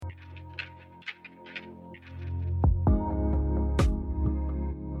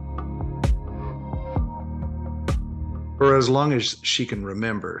For as long as she can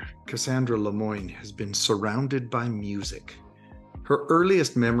remember, Cassandra Lemoine has been surrounded by music. Her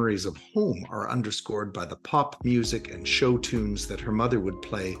earliest memories of home are underscored by the pop music and show tunes that her mother would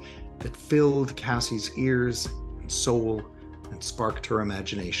play that filled Cassie's ears and soul and sparked her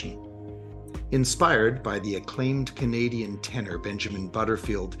imagination. Inspired by the acclaimed Canadian tenor Benjamin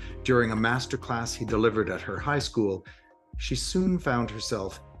Butterfield during a masterclass he delivered at her high school, she soon found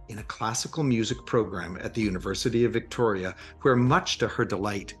herself in a classical music program at the University of Victoria, where, much to her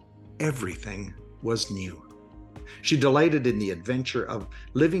delight, everything was new. She delighted in the adventure of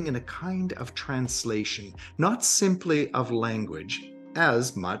living in a kind of translation, not simply of language,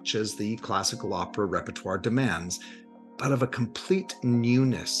 as much as the classical opera repertoire demands, but of a complete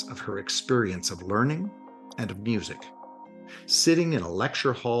newness of her experience of learning and of music. Sitting in a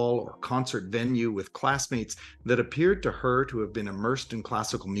lecture hall or concert venue with classmates that appeared to her to have been immersed in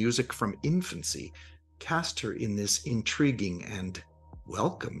classical music from infancy cast her in this intriguing and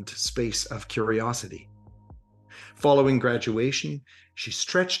welcomed space of curiosity. Following graduation, she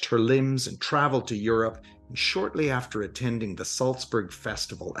stretched her limbs and traveled to Europe, and shortly after attending the Salzburg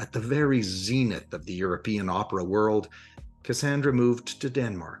Festival at the very zenith of the European opera world, Cassandra moved to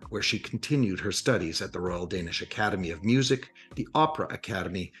Denmark, where she continued her studies at the Royal Danish Academy of Music, the Opera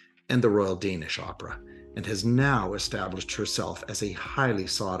Academy, and the Royal Danish Opera, and has now established herself as a highly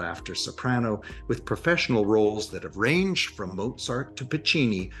sought-after soprano with professional roles that have ranged from Mozart to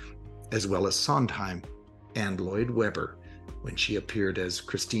Puccini, as well as Sondheim and Lloyd Webber, when she appeared as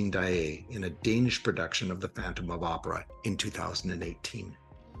Christine Daae in a Danish production of The Phantom of Opera in 2018.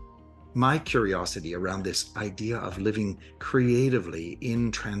 My curiosity around this idea of living creatively in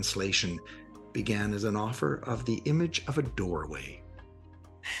translation began as an offer of the image of a doorway.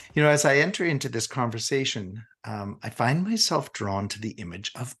 As I enter into this conversation, I find myself drawn to the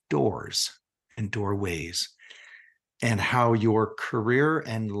image of doors and doorways, and how your career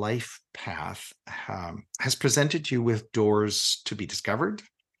and life path has presented you with doors to be discovered,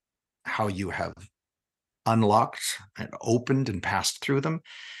 how you have unlocked and opened and passed through them,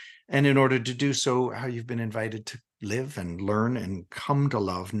 and in order to do so, how you've been invited to live and learn and come to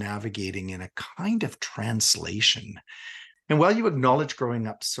love navigating in a kind of translation. And while you acknowledge growing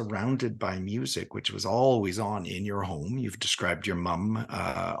up surrounded by music, which was always on in your home, you've described your mum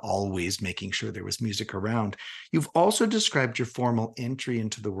always making sure there was music around. You've also described your formal entry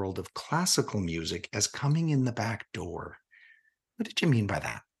into the world of classical music as coming in the back door. What did you mean by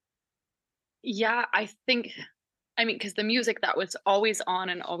that? Yeah, because the music that was always on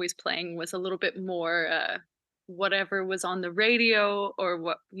and always playing was a little bit more whatever was on the radio or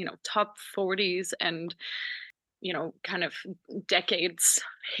what, top 40s and, kind of decades,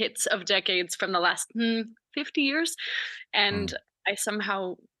 hits of decades from the last 50 years. And Mm. I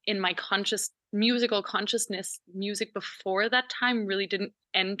somehow, in my musical consciousness, music before that time really didn't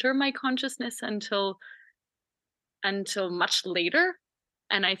enter my consciousness until much later.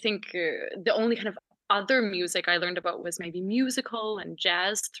 And I think the only kind of other music I learned about was maybe musical and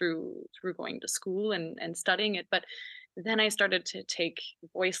jazz through going to school and studying it. But then I started to take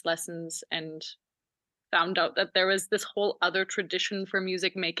voice lessons and found out that there was this whole other tradition for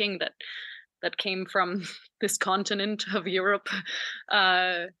music making that came from this continent of Europe,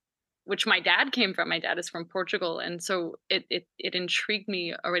 uh, which my dad came from. My dad is from Portugal, and so it intrigued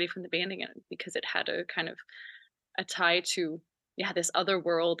me already from the beginning because it had a kind of a tie to, yeah, this other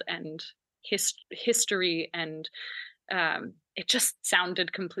world and history, and it just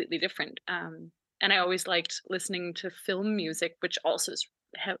sounded completely different. And I always liked listening to film music, which also is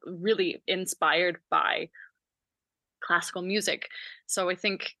really inspired by classical music. So I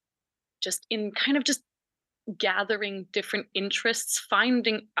think just in kind of just gathering different interests,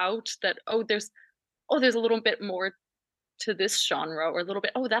 finding out that there's a little bit more to this genre, or a little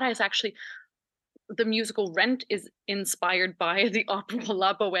bit, that is actually the musical Rent is inspired by the opera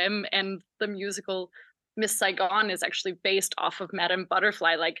La Boheme, and the musical Miss Saigon is actually based off of Madame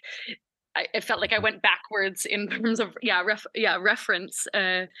Butterfly. Like, it felt like I went backwards in terms of reference,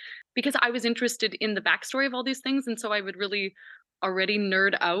 because I was interested in the backstory of all these things, and so I would really already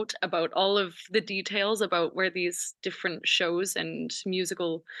nerd out about all of the details about where these different shows and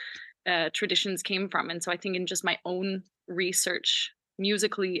musical traditions came from. And so I think in just my own research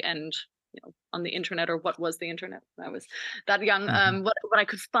musically and on the internet, or what was the internet when I was that young, Mhm. what I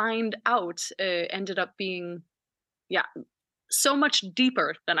could find out ended up being, yeah, so much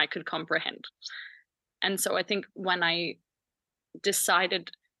deeper than I could comprehend. And so I think when I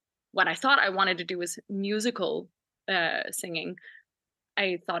decided what I thought I wanted to do was musical singing,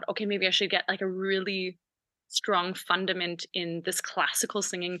 I thought, okay, maybe I should get like a really strong fundament in this classical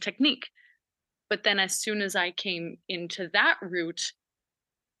singing technique. But then as soon as I came into that route,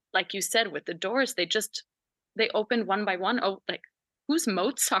 like you said, with the doors, they opened one by one. Oh, like, who's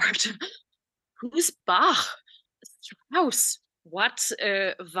Mozart? Who's Bach? Strauss? What?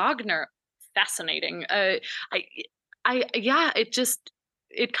 Wagner? Fascinating. I, yeah,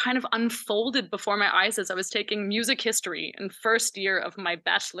 it kind of unfolded before my eyes as I was taking music history in first year of my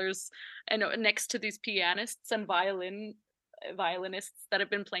bachelor's, and next to these pianists and violinists that have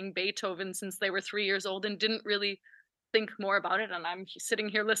been playing Beethoven since they were 3 years old and didn't really think more about it. And I'm sitting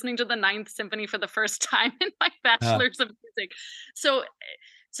here listening to the Ninth Symphony for the first time in my Uh, bachelor's of music. So,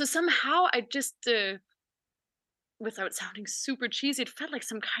 so somehow I just, without sounding super cheesy, it felt like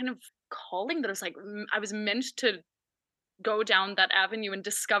some kind of calling that was like I was meant to go down that avenue and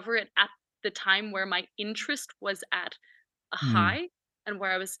discover it at the time where my interest was at a mm, high, and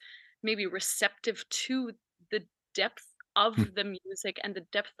where I was maybe receptive to the depth of mm, the music and the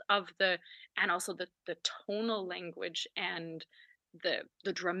depth of the, and also the tonal language and the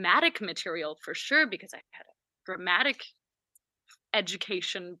dramatic material for sure, because I had a dramatic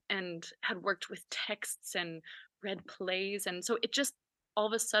education and had worked with texts and read plays, and so it just all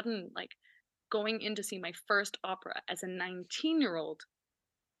of a sudden, like, going in to see my first opera as a 19-year-old,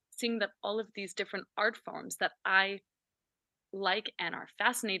 seeing that all of these different art forms that I like and are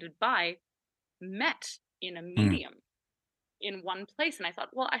fascinated by met in a mm, medium in one place. And I thought,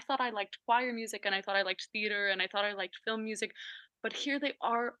 well, I thought I liked choir music, and I thought I liked theater, and I thought I liked film music, but here they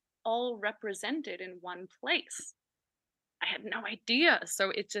are all represented in one place. I had no idea. So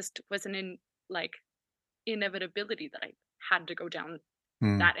it just was like inevitability that I had to go down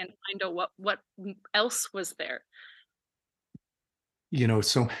mm. that and find out what else was there.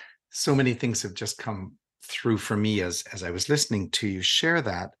 So many things have just come through for me as I was listening to you share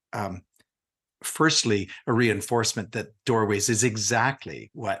that. Firstly, a reinforcement that doorways is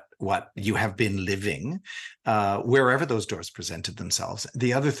exactly what you have been living, wherever those doors presented themselves.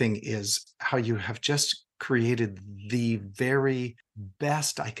 The other thing is how you have just created the very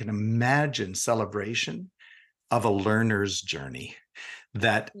best I can imagine celebration of a learner's journey,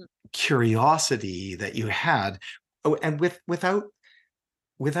 that Mm. curiosity that you had. Oh, and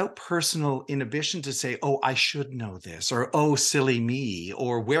without personal inhibition to say, oh, I should know this, or oh, silly me,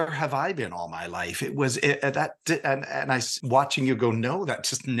 or where have I been all my life. It was that, and I watching you go, no, that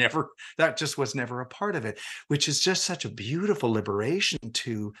just was never a part of it, which is just such a beautiful liberation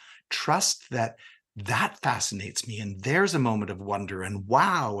to trust that fascinates me, and there's a moment of wonder and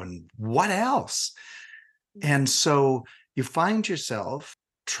wow, and what else. Mm. And so you find yourself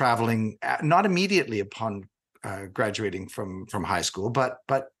traveling, not immediately upon graduating from high school, but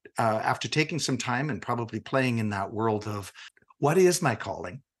after taking some time and probably playing in that world of what is my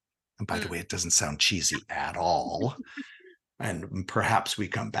calling. And by the Mm. way, it doesn't sound cheesy at all. And perhaps we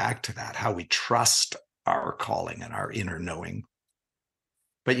come back to that, how we trust our calling and our inner knowing.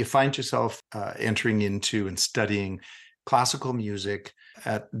 But you find yourself entering into and studying classical music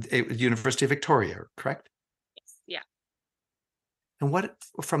at the University of Victoria, correct? Yes. Yeah. And what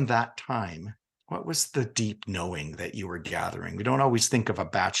from that time, what was the deep knowing that you were gathering? We don't always think of a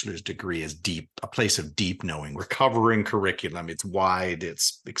bachelor's degree as deep, a place of deep knowing. We're covering curriculum. It's wide,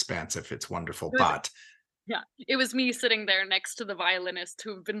 it's expansive, it's wonderful. It was But Yeah, it was me sitting there next to the violinist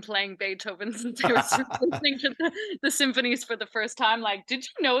who've been playing Beethoven since they were sort of listening to the symphonies for the first time. Like, did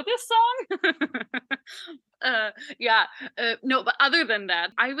you know this song? Yeah, no, but other than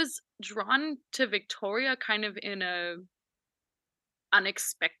that, I was drawn to Victoria kind of in a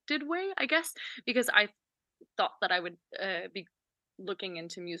unexpected way, I guess, because I thought that I would be looking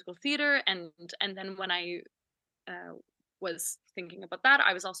into musical theater, and then when I uh, was thinking about that,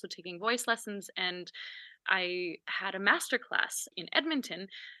 I was also taking voice lessons, and I had a master class in Edmonton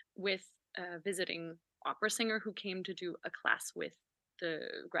with a visiting opera singer who came to do a class with the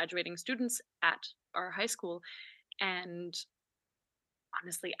graduating students at our high school. And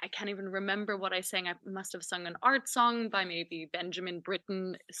honestly, I can't even remember what I sang. I must have sung an art song by maybe Benjamin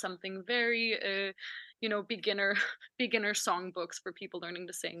Britten, something very, beginner beginner songbooks for people learning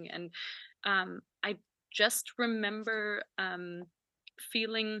to sing. And I just remember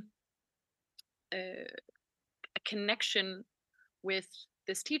feeling a connection with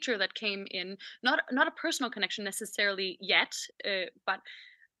this teacher that came in, not a personal connection necessarily yet, but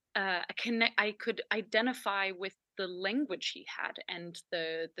a connect. I could identify with the language he had and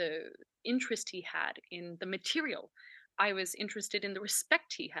the interest he had in the material. I was interested in the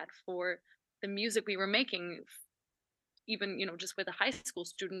respect he had for the music we were making, even just with a high school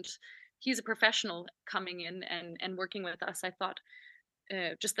student. He's a professional coming in and working with us. I thought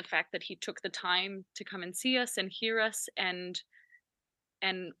just the fact that he took the time to come and see us and hear us, and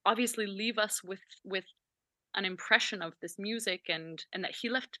and obviously leave us with an impression of this music, and that he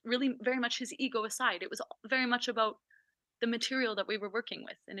left really very much his ego aside. It was very much about the material that we were working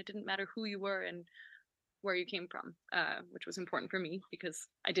with, and it didn't matter who you were and where you came from, which was important for me because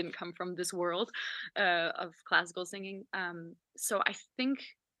I didn't come from this world of classical singing. So I think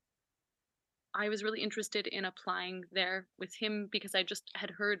I was really interested in applying there with him because I just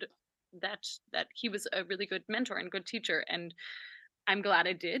had heard that he was a really good mentor and good teacher, and I'm glad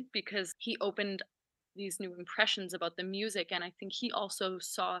I did because he opened these new impressions about the music, and I think he also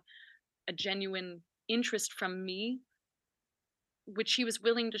saw a genuine interest from me, which he was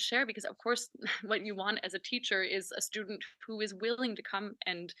willing to share, because of course what you want as a teacher is a student who is willing to come,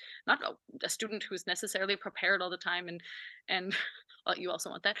 and not a student who's necessarily prepared all the time, and well, you also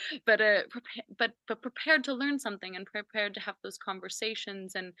want that, but but prepared to learn something and prepared to have those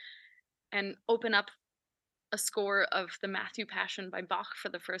conversations, and open up a score of the Matthew Passion by Bach for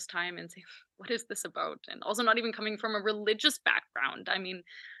the first time and say, what is this about? And also not even coming from a religious background. I mean,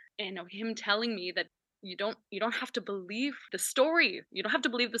 him telling me that you don't have to believe the story. You don't have to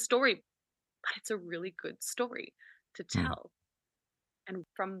believe the story, but it's a really good story to Hmm. tell. And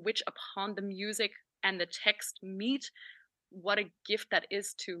from which upon the music and the text meet, what a gift that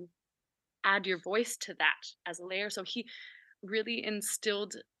is to add your voice to that as a layer. So he really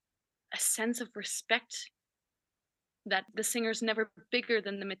instilled a sense of respect that the singer's never bigger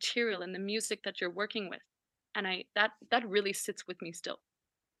than the material and the music that you're working with. And that really sits with me still.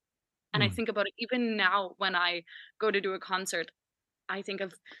 And I Hmm. think about it even now when I go to do a concert, I think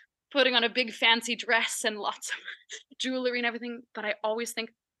of putting on a big fancy dress and lots of jewelry and everything, but I always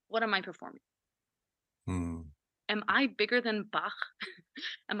think, what am I performing? Hmm. Am I bigger than Bach?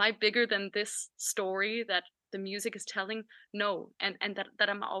 Am I bigger than this story that the music is telling? No. And that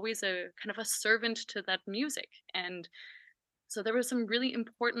I'm always a kind of a servant to that music. And so there were some really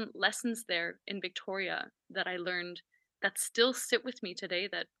important lessons there in Victoria that I learned that still sit with me today,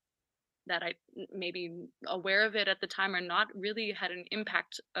 that I maybe aware of it at the time or not, really had an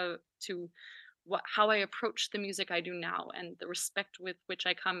impact to how I approach the music I do now, and the respect with which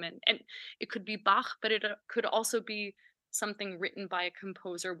I come in. And it could be Bach, but it could also be something written by a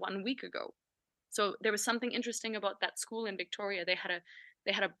composer 1 week ago. So there was something interesting about that school in Victoria. They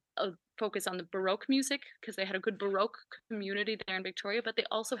had a focus on the Baroque music because they had a good Baroque community there in Victoria, but they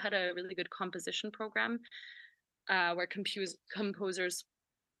also had a really good composition program where composers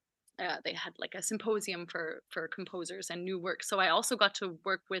they had like a symposium for composers and new work. So I also got to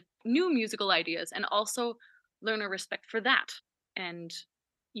work with new musical ideas and also learn a respect for that. And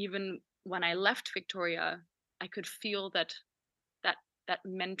even when I left Victoria, I could feel that that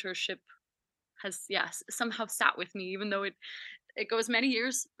mentorship has, yes, somehow sat with me, even though it goes many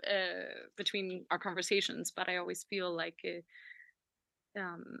years between our conversations. But I always feel like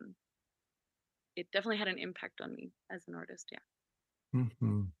um, it definitely had an impact on me as an artist. Yeah.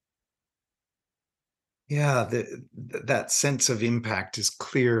 Mhm. Yeah, that sense of impact is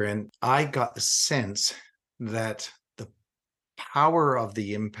clear. And I got the sense that the power of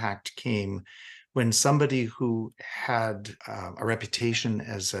the impact came when somebody who had a reputation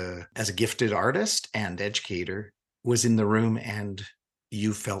as a gifted artist and educator was in the room, and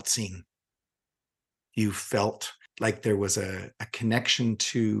you felt seen. You felt like there was a connection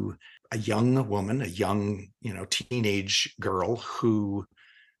to a young woman, a young, teenage girl who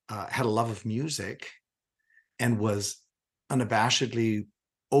had a love of music and was unabashedly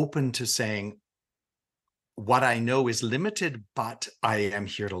open to saying, what I know is limited, but I am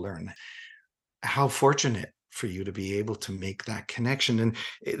here to learn. How fortunate for you to be able to make that connection. And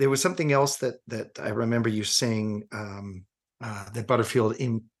there was something else that I remember you saying, that Butterfield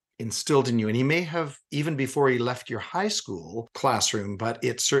instilled in you, and he may have even before he left your high school classroom, but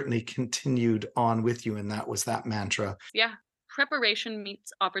it certainly continued on with you, and that was that mantra. Yeah. Preparation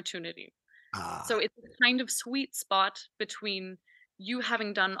meets opportunity. So Ah, it's a kind of sweet spot between you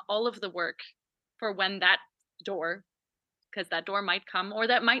having done all of the work for when that door, because that door might come or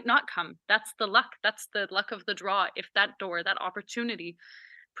that might not come. That's the luck. That's the luck of the draw. If that door, that opportunity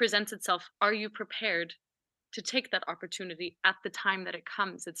presents itself, are you prepared to take that opportunity at the time that it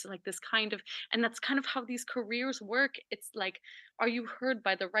comes? It's like this kind of, and that's kind of how these careers work. It's like, are you heard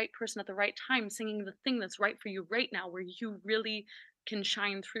by the right person at the right time, singing the thing that's right for you right now, where you really can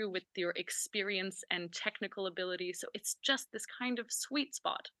shine through with your experience and technical ability? So it's just this kind of sweet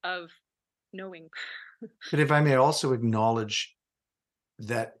spot of knowing. but if I may also acknowledge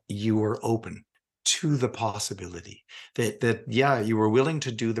that you were open to the possibility that yeah, you were willing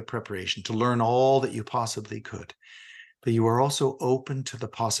to do the preparation, to learn all that you possibly could, But you are also open to the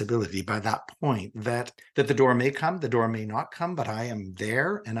possibility by that point that the door may come, the door may not come, but I am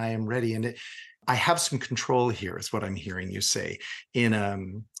there and I am ready. And I have some control here, is what I'm hearing you say, in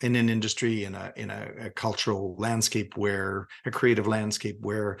in an industry, in a cultural landscape, where a creative landscape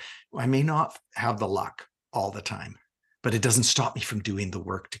where I may not have the luck all the time, but it doesn't stop me from doing the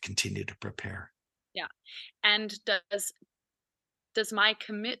work to continue to prepare. Yeah. And does my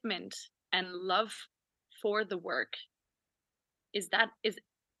commitment and love for the work, is that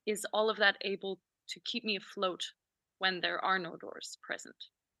is all of that able to keep me afloat when there are no doors present?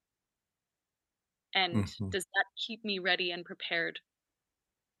 And Mhm. does that keep me ready and prepared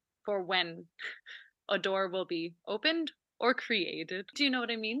for when a door will be opened or created? Do you know what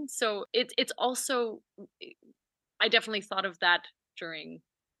I mean? So it's also, I definitely thought of that during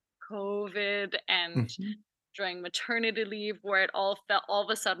COVID and Mhm. during maternity leave, where it all of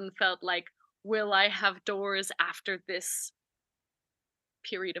a sudden felt like, will I have doors after this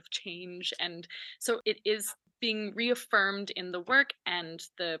period of change? And so it is being reaffirmed in the work and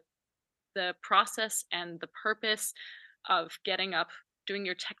the process and the purpose of getting up, doing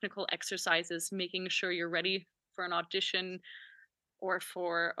your technical exercises, making sure you're ready for an audition or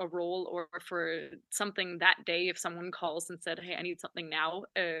for a role or for something that day. If someone calls and said, "Hey, I need something now,"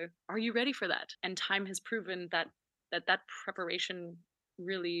 are you ready for that? And time has proven that that preparation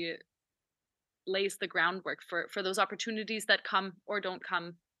really lays the groundwork for those opportunities that come or don't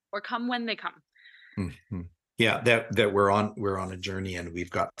come, or come when they come. Mhm. Yeah, that we're on a journey, and we've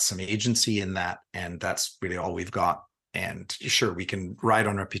got some agency in that, and that's really all we've got. And sure, we can ride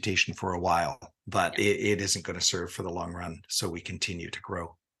on reputation for a while, but Yeah. it isn't going to serve for the long run. So we continue to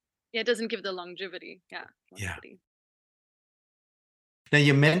grow. Yeah, it doesn't give the longevity. Yeah, Yeah. longevity. Now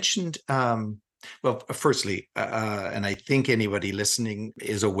you mentioned, well, firstly, and I think anybody listening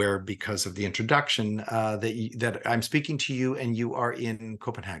is aware because of the introduction, that I'm speaking to you, and you are in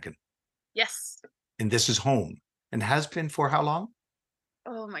Copenhagen, Yes. and this is home, and has been for how long?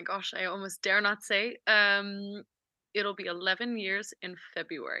 Oh my gosh, I almost dare not say. It'll be 11 years in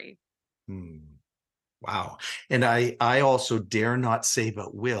February. Hmm. Wow. And I also dare not say,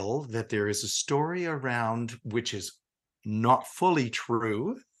 but will, that there is a story around, which is not fully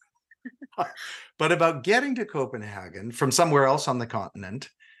true, but about getting to Copenhagen from somewhere else on the continent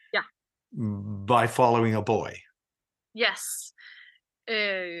Yeah. by following a boy. Yes.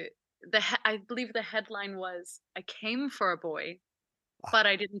 I believe the headline was, "I came for a boy, but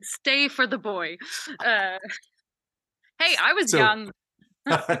I didn't stay for the boy." Uh, hey, I was So young.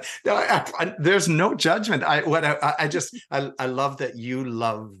 no, there's no judgment. I just I love that you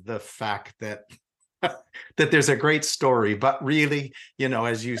love the fact that that there's a great story, but really,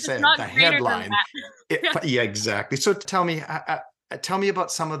 as you But it's said, not the greater than headline. that. Yeah. Yeah, exactly. So tell me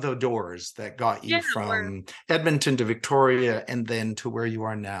about some of the doors that got you Yeah, where from Edmonton to Victoria and then to where you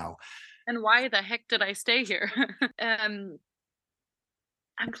are now. and why the heck did I stay here? Um,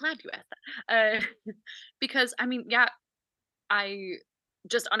 I'm glad you asked that. Because I mean, yeah, I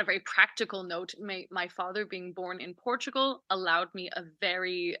just on a very practical note, my father being born in Portugal allowed me a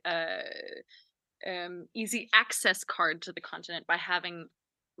very easy access card to the continent by having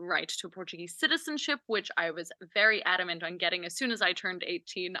right to Portuguese citizenship, which I was very adamant on getting as soon as I turned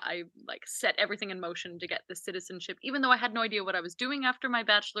 18. I like set everything in motion to get the citizenship, even though I had no idea what I was doing after my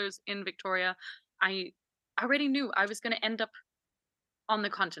bachelor's in Victoria. I already knew I was going to end up on the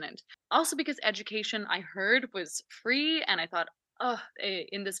continent. Also because education, I heard, was free, and I thought, oh,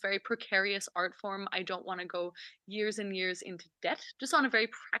 in this very precarious art form, I don't want to go years and years into debt. Just on a very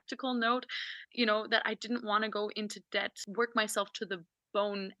practical note, that I didn't want to go into debt, work myself to the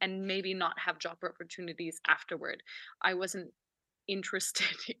bone, and maybe not have job opportunities afterward. I wasn't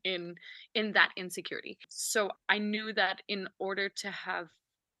interested in that insecurity. So I knew that in order to have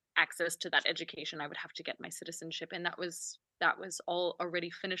access to that education, I would have to get my citizenship, and that was all already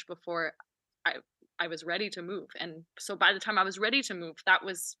finished before I I was ready to move. And so by the time I was ready to move, that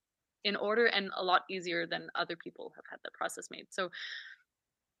was in order and a lot easier than other people have had the process made.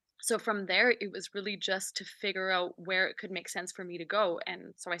 So from there, it was really just to figure out where it could make sense for me to go.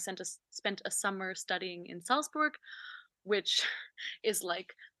 And so I spent a summer studying in Salzburg, which is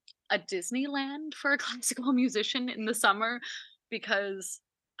like a Disneyland for a classical musician in the summer, because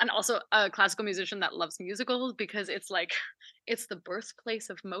and also a classical musician that loves musicals, because it's like it's the birthplace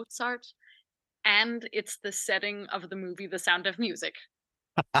of Mozart and it's the setting of the movie The Sound of Music.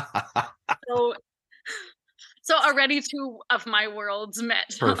 So already two of my worlds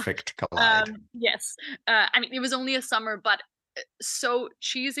met. Perfect collide. Yes. I mean, it was only a summer, but so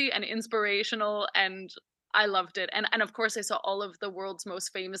cheesy and inspirational, and I loved it. And of course I saw all of the world's most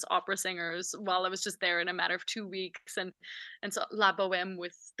famous opera singers while I was just there in a matter of 2 weeks, and so La Boheme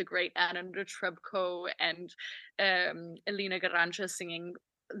with the great Anna Netrebko, and Elena Garancha singing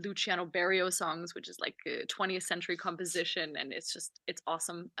Luciano Berio songs, which is like a 20th century composition, and it's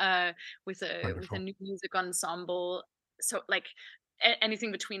awesome. With a Wonderful. new music ensemble. So like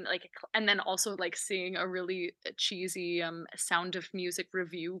anything between like, and then also like seeing a really cheesy Sound of Music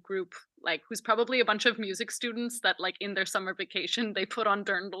review group, like who's probably a bunch of music students that like in their summer vacation they put on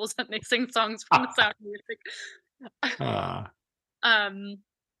dirndls and they sing songs from the Sound of Music. Ah, um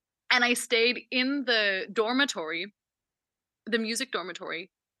and I stayed in the dormitory. The music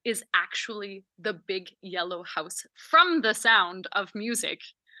dormitory is actually the big yellow house from The Sound of Music,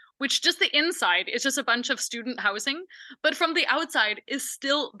 which just the inside is just a bunch of student housing, but from the outside is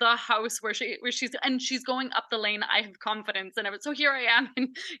still the house where she's going up the lane. I have confidence in it. So here I am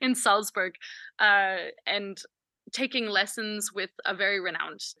in Salzburg, and taking lessons with a very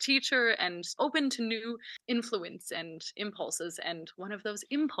renowned teacher and open to new influence and impulses. And one of those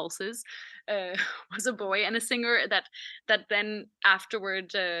impulses uh, was a boy and a singer that then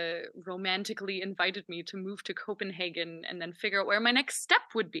afterward romantically invited me to move to Copenhagen and then figure out where my next step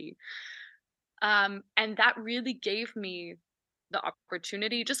would be. And that really gave me the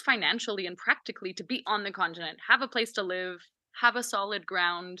opportunity, just financially and practically, to be on the continent, have a place to live, have a solid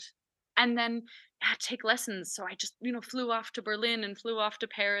ground, and then take lessons. So I just, flew off to Berlin and flew off to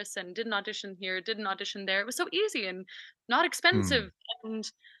Paris and did an audition here, did an audition there. It was so easy and not hmm. expensive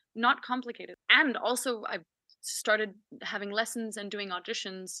and not complicated. And also, I started having lessons and doing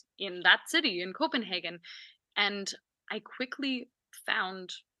auditions in that city, in Copenhagen. And I quickly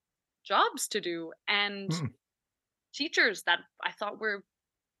found jobs to do and Hmm. teachers that I thought were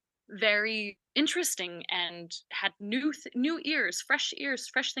very interesting and had new ears, fresh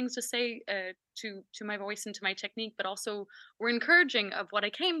things to say, to my voice and to my technique, but also were encouraging of what I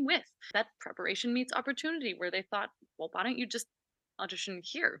came with. That preparation meets opportunity, where they thought, well, why don't you just audition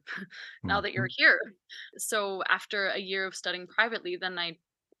here now that you're Mhm. here? So after a year of studying privately, then I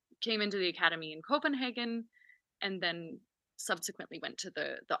came into the academy in Copenhagen, and then subsequently went to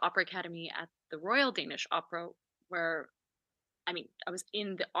the opera academy at the Royal Danish Opera, where I was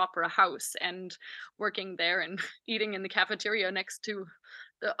in the opera house and working there and eating in the cafeteria next to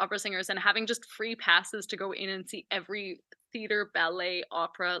the opera singers and having just free passes to go in and see every theater, ballet,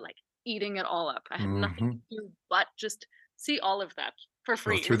 opera, like eating it all up. I had nothing Mhm. to do but just see all of that for Go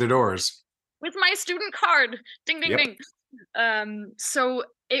free through the doors. with my student card. Ding ding Yep. ding. So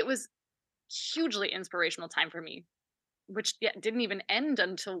it was hugely inspirational time for me, which, yeah, didn't even end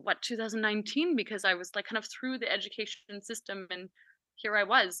until, what, 2019, because I was like kind of through the education system, and here I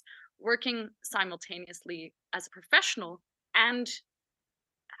was working simultaneously as a professional and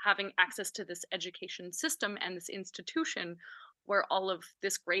having access to this education system and this institution where all of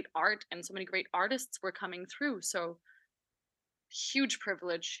this great art and so many great artists were coming through. So huge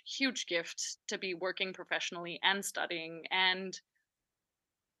privilege, huge gift to be working professionally and studying and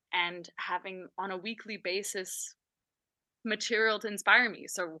having on a weekly basis material to inspire me.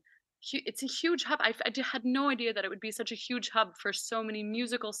 So it's a huge hub. Had no idea that it would be such a huge hub for so many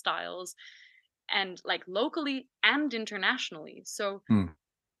musical styles, and like locally and internationally. So Hmm.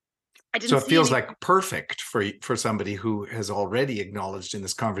 I So didn't it see feels any. like perfect for somebody who has already acknowledged in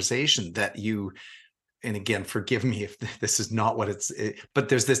this conversation that you, and again, forgive me if this is not what but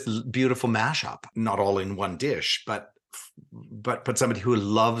there's this beautiful mashup, not all in one dish, but somebody who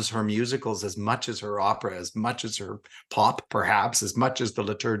loves her musicals as much as her opera, as much as her pop, perhaps as much as the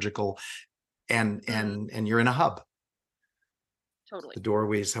liturgical, and Mm, and you're in a hub. totally. The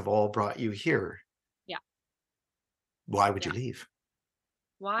doorways have all brought you here. Yeah. Why would you Yeah. leave?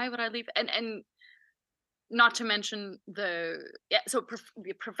 Why would I leave? And not to mention yeah. So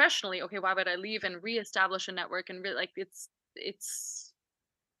professionally, okay, why would I leave and reestablish a network and like it's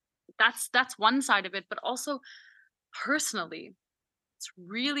that's one side of it, but also personally, it's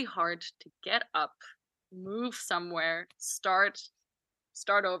really hard to get up, move somewhere, start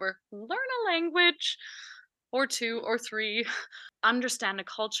over, learn a language or two or three, understand a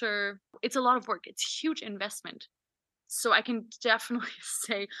culture. It's a lot of work. It's huge investment. So I can definitely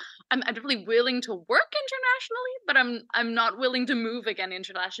say I'm definitely willing to work internationally, but I'm not willing to move again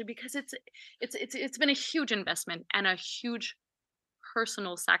internationally, because it's been a huge investment and a huge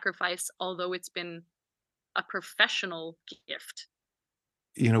personal sacrifice, although it's been a professional gift.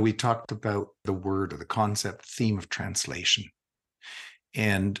 We talked about the word or the concept theme of translation.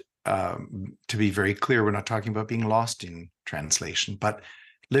 And to be very clear, we're not talking about being lost in translation, but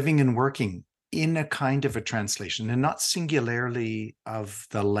living and working in a kind of a translation, and not singularly of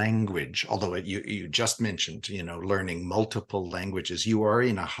the language, although you just mentioned, learning multiple languages. You are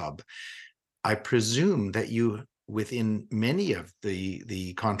in a hub. I presume that you, within many of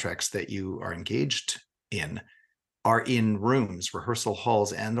the contracts that you are engaged in, are in rooms, rehearsal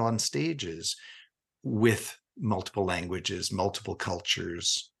halls, and on stages with multiple languages, multiple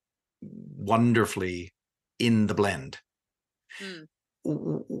cultures, wonderfully in the blend. Mm.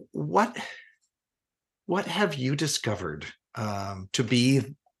 What have you discovered to be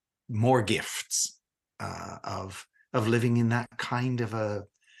more gifts of living in that kind of a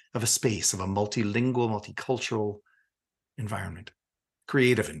space, of a multilingual, multicultural environment,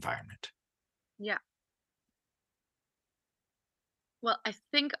 creative environment? Yeah. Well, I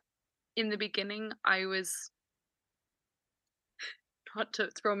think in the beginning I was, not to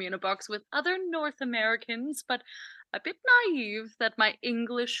throw me in a box with other North Americans, but a bit naive that my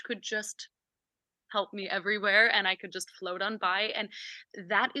English could just help me everywhere and I could just float on by. And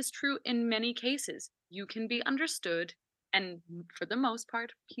that is true in many cases. You can be understood, and for the most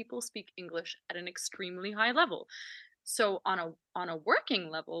part, people speak English at an extremely high level. So on a working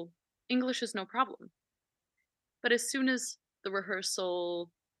level, English is no problem. But as soon as the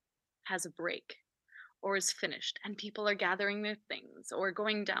rehearsal has a break or is finished and people are gathering their things or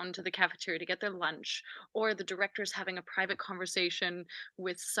going down to the cafeteria to get their lunch, or the director's having a private conversation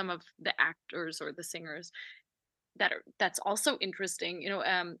with some of the actors or the singers, that's also interesting,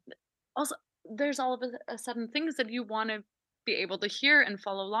 also there's all of a sudden things that you want to be able to hear and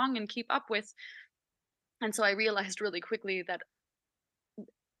follow along and keep up with. And so I realized really quickly that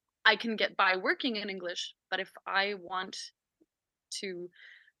I can get by working in English, but if I want to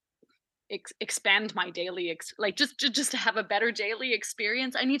expand my daily like just to have a better daily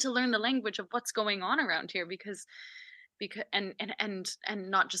experience, I need to learn the language of what's going on around here, because and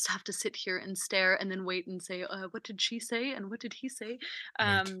not just have to sit here and stare and then wait and say, what did she say and what did he say.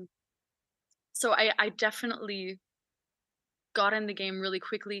 Right. So I definitely got in the game really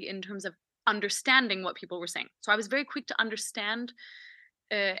quickly in terms of understanding what people were saying. So I was very quick to understand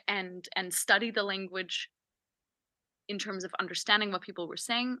and study the language in terms of understanding what people were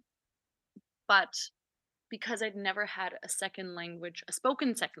saying. But because I'd never had a second language, a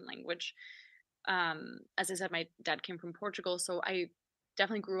spoken second language, as I said, my dad came from Portugal, so I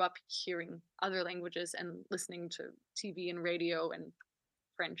definitely grew up hearing other languages and listening to TV and radio and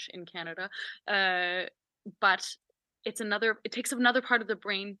French in Canada. But it takes another part of the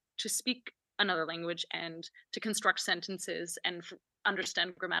brain to speak another language and to construct sentences and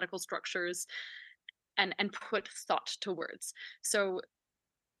understand grammatical structures and put thought to words. So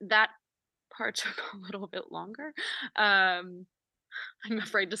that part took a little bit longer. Um, I'm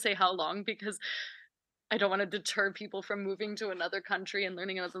afraid to say how long, because I don't want to deter people from moving to another country and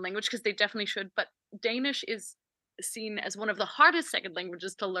learning another language, because they definitely should. But Danish is seen as one of the hardest second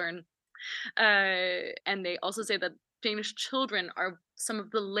languages to learn. And they also say that Danish children are some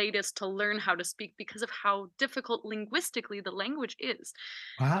of the latest to learn how to speak because of how difficult linguistically the language is.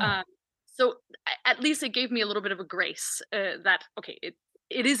 Wow. Um, so at least it gave me a little bit of a grace, that, okay,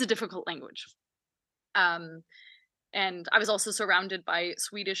 it is a difficult language. Um, and I was also surrounded by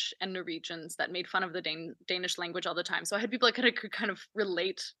Swedish and Norwegians that made fun of the Danish language all the time. So I had people I could kind of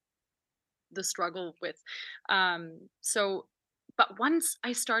relate the struggle with. So, but once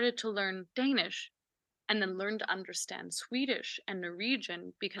I started to learn Danish and then learn to understand Swedish and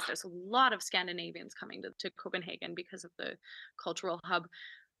Norwegian, because there's a lot of Scandinavians coming to Copenhagen because of the cultural hub,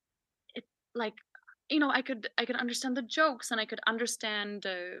 it, like, I could understand the jokes, and I could understand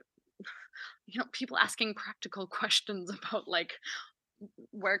people asking practical questions about, like,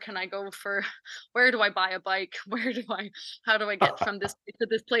 where can I go for where do I buy a bike, how do I get from this place to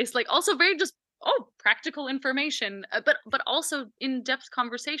this place, like, also very just, practical information, but also in-depth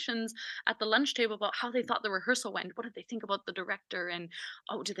conversations at the lunch table about how they thought the rehearsal went, what did they think about the director, and,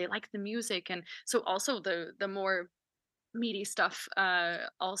 did they like the music. And so also the more meaty stuff,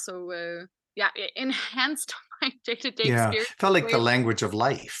 also, yeah, it enhanced my day-to-day Yeah, experience felt like way the of. language of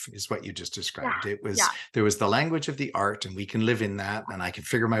life is what you just Yeah, described. It was yeah. There was the language of the art, and we can live in that, and I can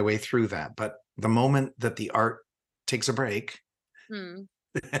figure my way through that. But the moment that the art takes a break, Hmm.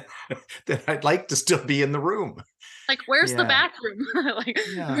 then I'd like to still be in the room. Like, where's the Yeah, bathroom? Like,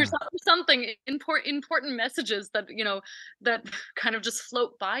 there's yeah. something important messages that, that kind of just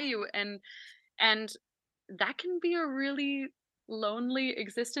float by you, and that can be a really lonely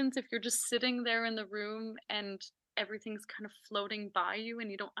existence if you're just sitting there in the room and everything's kind of floating by you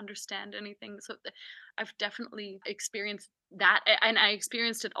and you don't understand anything. So I've definitely experienced that. And I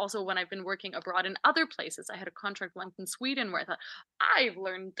experienced it also when I've been working abroad in other places. I had a contract once in Sweden where I thought, I've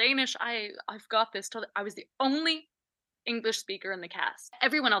learned Danish. I've got this. I was the only English speaker in the cast.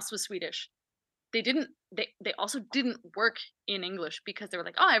 Everyone else was Swedish. They also didn't work in English because they were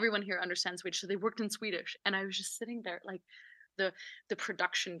like, oh, everyone here understands Swedish, so they worked in Swedish. And I was just sitting there like the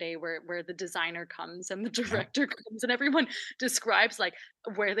production day where the designer comes and the Yeah. director comes and everyone describes like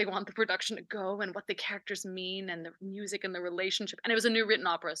where they want the production to go and what the characters mean and the music and the relationship. And it was a new written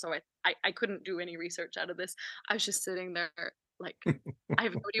opera, so I couldn't do any research out of this. I was just sitting there like, I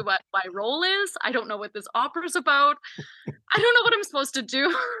have no idea what my role is. I don't know what this opera's about. I don't know what I'm supposed to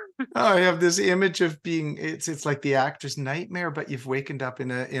do. Oh, I have this image of being it's like the actor's nightmare, but you've wakened up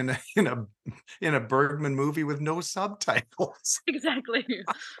in a Bergman movie with no subtitles Exactly.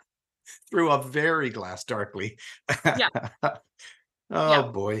 through a very glass darkly. Yeah. Oh Yeah.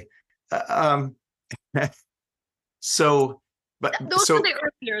 boy. Um so but Those were so the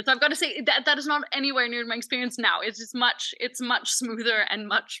early years. I've got to say that is not anywhere near my experience now. It's much smoother and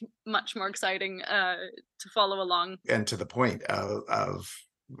much more exciting to follow along. and to the point of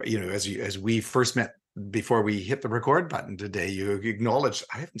as we first met before we hit the record button today, you acknowledged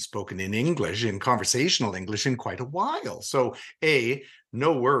I haven't spoken in English, in conversational English, in quite a while. So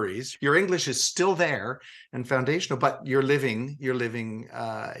no worries, your English is still there and foundational, but you're living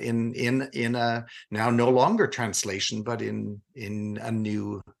in a now no longer translation, but in a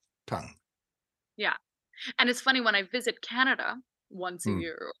new tongue. Yeah. And it's funny when I visit Canada once a Hmm.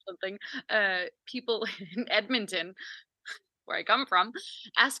 year or something, people in Edmonton, where I come from,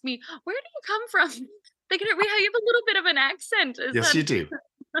 ask me, "Where do you come from?" They can we have a little bit of an accent. Is Yes, that you do.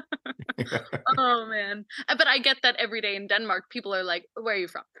 Oh man. But I get that every day in Denmark. People are like, "Where are you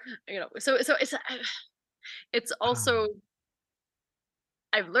from?" So it's also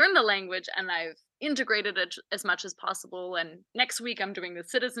I've learned the language and I've integrated it as much as possible. And next week I'm doing the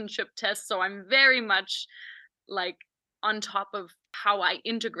citizenship test, so I'm very much like on top of how I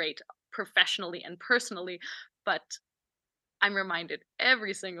integrate professionally and personally. But I'm reminded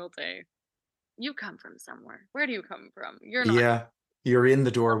every single day, you come from somewhere. Where do you come from? You're not. Yeah, you're in the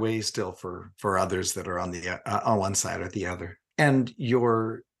doorway still for others that are on one side or the other. And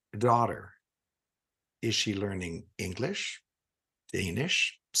your daughter, is she learning English,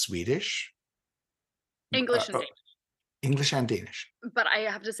 Danish, Swedish, English and Danish. English and Danish? But I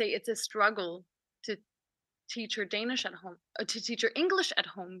have to say, it's a struggle to teach her Danish at home, to teach her English at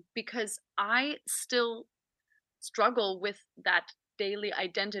home, because I still struggle with that daily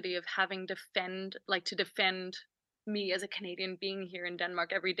identity of having to defend me as a Canadian being here in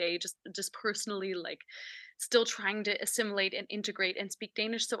Denmark every day, just personally, like still trying to assimilate and integrate and speak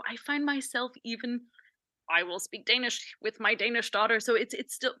Danish. So I find myself even I will speak Danish with my Danish daughter. So it's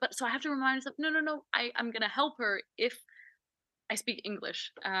still, but so I have to remind myself, no, I'm gonna help her if I speak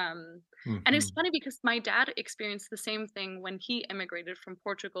English. And it's Mhm. funny because my dad experienced the same thing when he immigrated from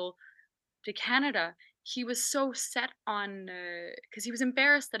Portugal to Canada. He was so set on because he was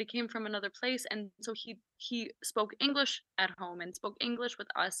embarrassed that he came from another place, and so he spoke English at home and spoke English with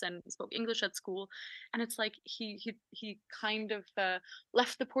us and spoke English at school. And it's like he kind of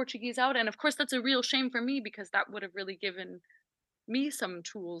left the Portuguese out, and of course that's a real shame for me because that would have really given me some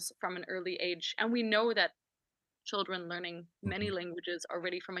tools from an early age. And we know that children learning many Mhm. languages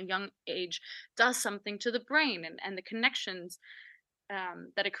already from a young age does something to the brain and the connections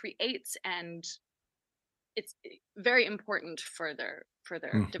that it creates, and it's very important for their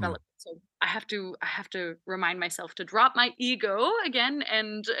Mhm. development. So I have to remind myself to drop my ego again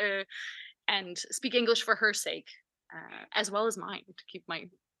and speak English for her sake, as well as mine, to keep my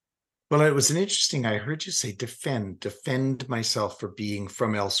Well, it was an interesting. I heard you say defend myself for being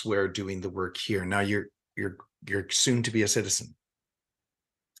from elsewhere doing the work here. Now you're soon to be a citizen.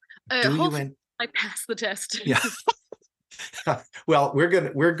 Do you hopefully in I pass the test. Yeah. Well, we're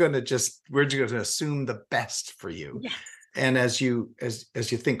just gonna assume the best for you. Yes. And as you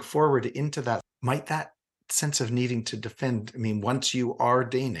think forward into that, might that sense of needing to defend, I mean, once you are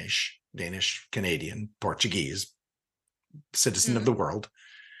Danish, Canadian, Portuguese, citizen of Mhm, the world,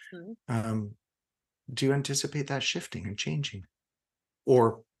 mhm. um, do you anticipate that shifting and changing?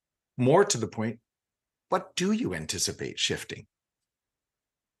 Or more to the point, what do you anticipate shifting?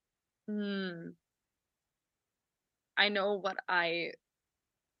 Mm. I know what I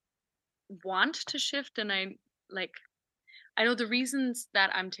want to shift, and like I know the reasons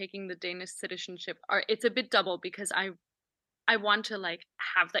that I'm taking the Danish citizenship are it's a bit double because I I want to like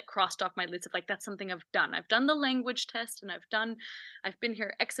have that crossed off my list of like that's something I've done. I've done the language test, and I've been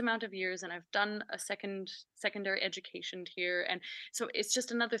here X amount of years, and I've done a secondary education here, and so it's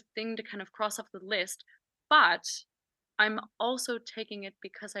just another thing to kind of cross off the list. But I'm also taking it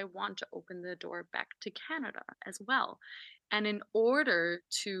because I want to open the door back to Canada as well. And in order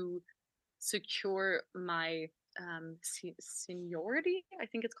to secure my seniority, I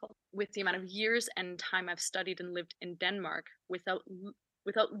think it's called, with the amount of years and time I've studied and lived in Denmark,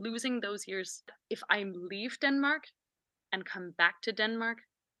 without losing those years. If I leave Denmark and come back to Denmark,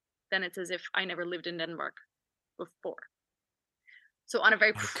 then it's as if I never lived in Denmark before. So on a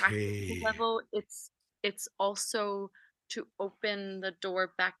very practical Okay. level, it's also to open the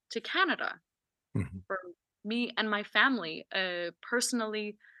door back to Canada Mhm. for me and my family,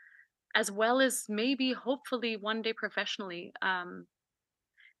 personally, as well as maybe hopefully one day professionally.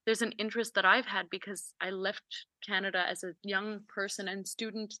 There's an interest that I've had because I left Canada as a young person and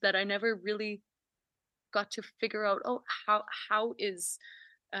student that I never really got to figure out, oh, how is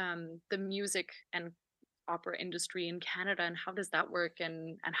the music and opera industry in Canada, and how does that work,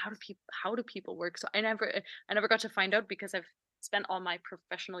 and how do people work? So I never got to find out because I've spent all my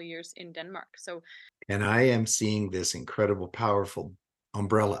professional years in Denmark. So And I am seeing this incredible, powerful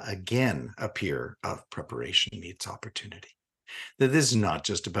umbrella again appear of preparation meets opportunity. That this is not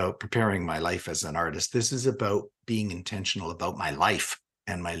just about preparing my life as an artist. This is about being intentional about my life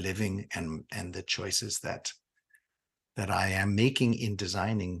and my living and the choices that I am making in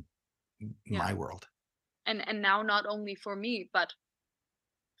designing yeah, my world. and now not only for me, but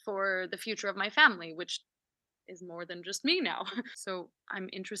for the future of my family, which is more than just me now. So I'm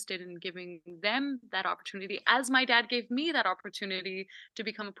interested in giving them that opportunity, as my dad gave me that opportunity to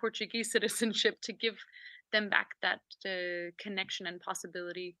become a Portuguese citizenship, to give them back that connection and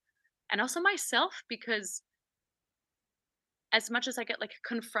possibility. And also myself, because as much as I get like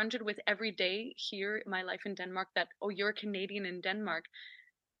confronted with every day here in my life in Denmark that, oh, you're a Canadian in Denmark,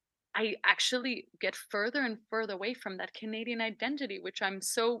 I actually get further and further away from that Canadian identity, which I'm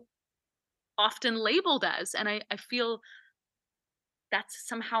so often labeled as. And I feel that's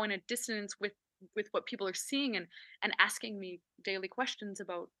somehow in a dissonance with what people are seeing and asking me daily questions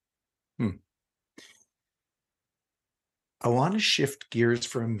about. Hmm. I want to shift gears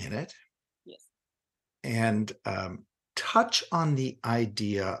for a minute Yes. and touch on the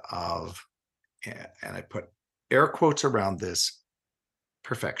idea of, and I put air quotes around this,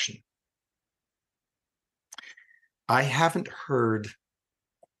 perfection. I haven't heard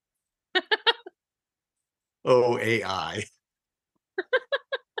AI.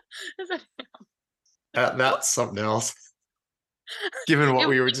 Is that- That's something else, given what it,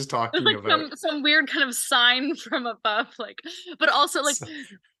 we were just it's talking like about. some weird kind of sign from above, like, but also like So,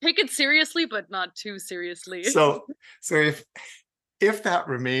 take it seriously, but not too seriously. so, so if that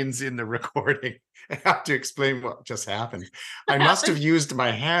remains in the recording, I have to explain what just happened. I What must have happened? used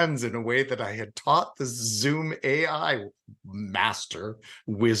my hands in a way that I had taught the Zoom AI master,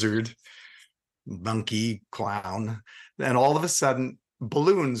 wizard, monkey, clown. And all of a sudden,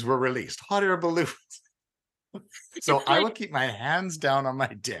 balloons were released, hot air balloons. So It's I like will keep my hands down on my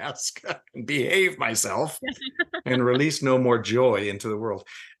desk and behave myself and release no more joy into the world.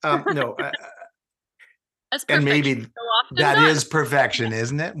 No, as and perfection maybe so often that is does. perfection,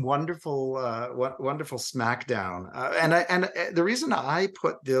 isn't it? Wonderful, wonderful smackdown. And the reason I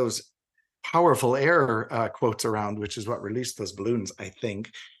put those powerful air quotes around, which is what released those balloons, I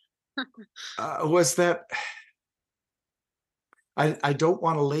think, was that I don't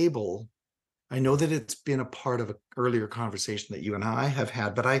want to label. I know that it's been a part of an earlier conversation that you and I have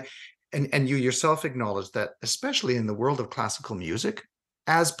had, but and you yourself acknowledged that, especially in the world of classical music,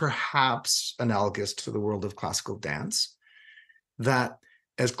 as perhaps analogous to the world of classical dance, that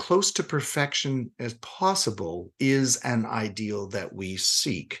as close to perfection as possible is an ideal that we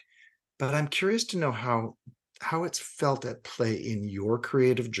seek. But I'm curious to know how it's felt at play in your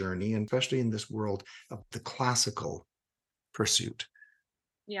creative journey, and especially in this world of the classical pursuit.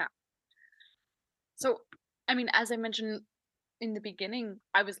 Yeah. So, I mean, as I mentioned in the beginning,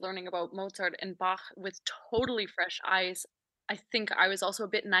 I was learning about Mozart and Bach with totally fresh eyes. I think I was also a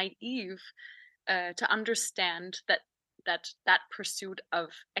bit naive to understand that pursuit of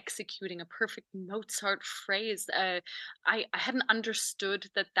executing a perfect Mozart phrase. I hadn't understood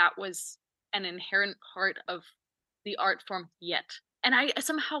that was an inherent part of the art form yet. And I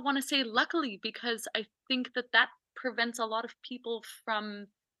somehow want to say luckily, because I think that prevents a lot of people from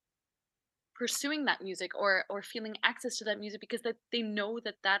pursuing that music or feeling access to that music, because that they know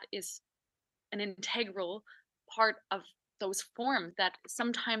that is an integral part of those forms, that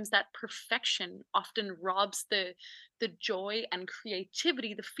sometimes that perfection often robs the joy and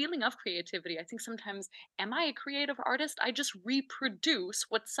creativity, the feeling of creativity. I think sometimes, am I a creative artist? I just reproduce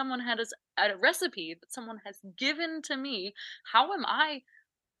what someone had as a recipe that someone has given to me. How am I,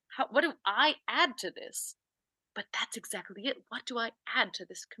 what do I add to this? But that's exactly it. What do I add to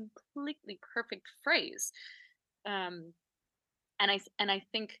this completely perfect phrase? um and I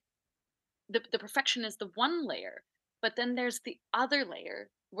think the perfection is the one layer, but then there's the other layer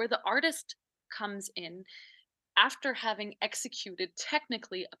where the artist comes in after having executed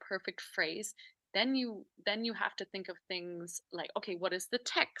technically a perfect phrase. Then you have to think of things like, okay, what is the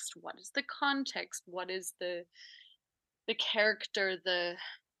text, what is the context, what is the character, the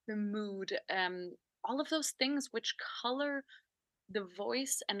mood, all of those things which color the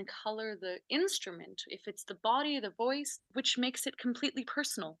voice and color the instrument, if it's the body, the voice, which makes it completely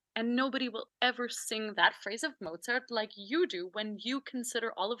personal. And nobody will ever sing that phrase of Mozart like you do when you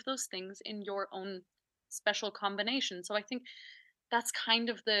consider all of those things in your own special combination. So I think that's kind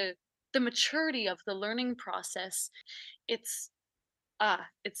of the maturity of the learning process. It's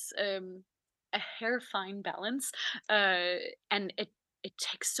it's a hair fine balance, uh, and it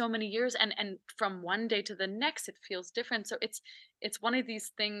takes so many years, and from one day to the next, it feels different. So it's one of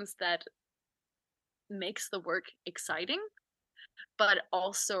these things that makes the work exciting, but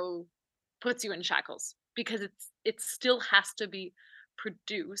also puts you in shackles because it still has to be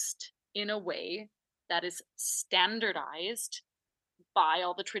produced in a way that is standardized by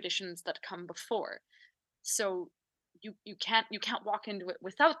all the traditions that come before. So you can't walk into it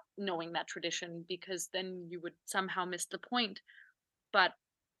without knowing that tradition, because then you would somehow miss the point. But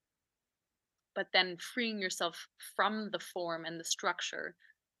but then freeing yourself from the form and the structure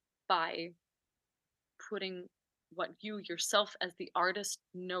by putting what you yourself as the artist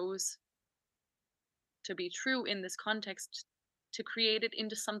knows to be true in this context, to create it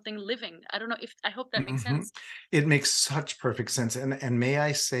into something living. I don't know, if I hope that makes Mhm. sense. It makes such perfect sense. And may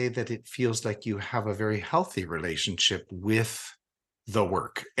I say that it feels like you have a very healthy relationship with the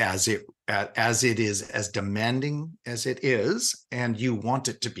work as it is, as demanding as it is, and you want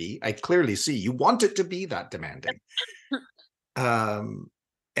it to be. I clearly see you want it to be that demanding. Um,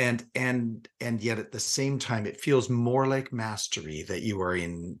 and yet at the same time, it feels more like mastery that you are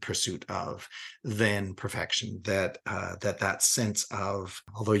in pursuit of than perfection. That sense of,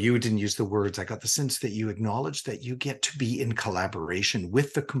 although you didn't use the words, I got the sense that you acknowledge that you get to be in collaboration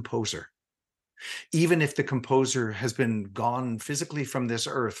with the composer, even if the composer has been gone physically from this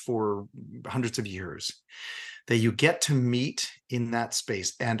earth for hundreds of years, that you get to meet in that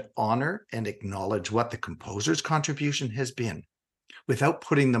space and honor and acknowledge what the composer's contribution has been, without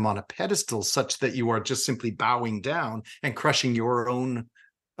putting them on a pedestal such that you are just simply bowing down and crushing your own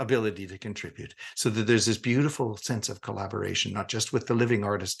ability to contribute. So that there's this beautiful sense of collaboration, not just with the living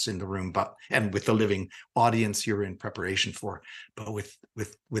artists in the room, but and with the living audience you're in preparation for, but with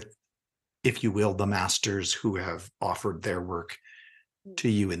if you will, the masters who have offered their work Mm. to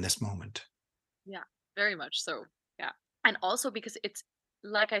you in this moment. Yeah, very much so. Yeah. And also because it's,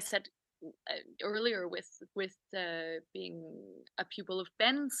 like I said earlier, with being a pupil of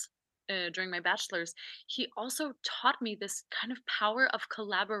Ben's during my bachelor's, he also taught me this kind of power of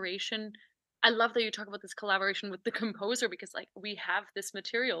collaboration. I love that you talk about this collaboration with the composer, because like we have this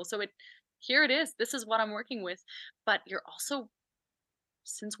material, so it, here it is, this is what I'm working with. But you're also,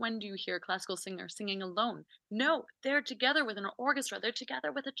 since when do you hear a classical singer singing alone? No, they're together with an orchestra, they're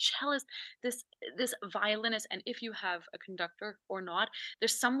together with a cellist, this violinist, and if you have a conductor or not,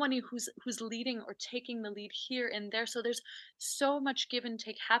 there's someone who's leading or taking the lead here and there. So there's so much give and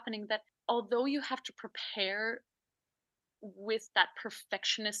take happening, that although you have to prepare with that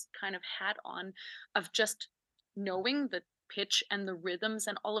perfectionist kind of hat on, of just knowing the pitch and the rhythms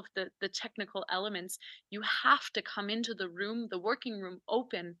and all of the technical elements, you have to come into the room, the working room,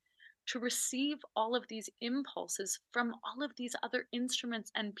 open to receive all of these impulses from all of these other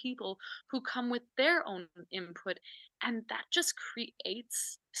instruments and people who come with their own input. And that just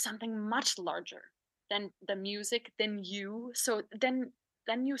creates something much larger than the music, than you. So then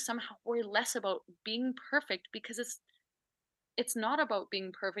you somehow worry less about being perfect, because it's not about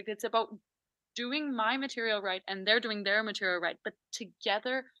being perfect. It's about doing my material right and they're doing their material right. But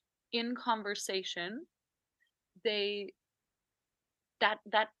together in conversation, they that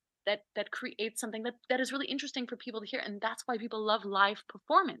that creates something that is really interesting for people to hear. And that's why people love live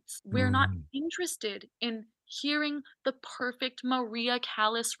performance. We're not Mm. interested in hearing the perfect Maria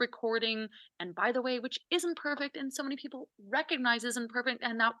Callas recording. And by the way, which isn't perfect, and so many people recognize isn't perfect,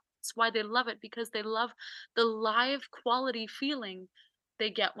 and that's why they love it, because they love the live quality feeling. they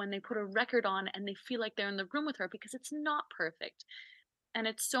get when they put a record on and they feel like they're in the room with her, because it's not perfect. And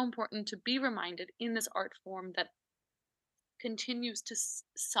it's so important to be reminded in this art form that continues to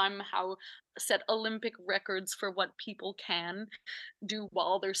somehow set Olympic records for what people can do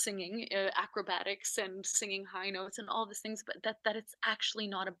while they're singing, acrobatics and singing high notes and all these things, but that it's actually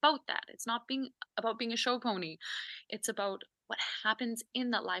not about that. It's not being about being a show pony. It's about what happens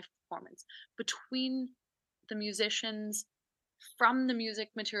in that live performance between the musicians, from the music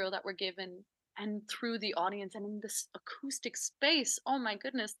material that we're given, and through the audience, and in this acoustic space. Oh my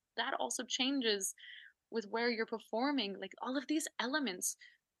goodness, that also changes with where you're performing. Like, all of these elements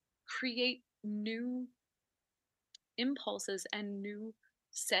create new impulses and new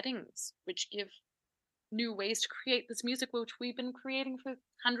settings, which give new ways to create this music, which we've been creating for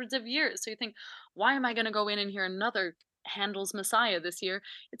hundreds of years. So you think, why am I going to go in and hear another Handel's Messiah this year?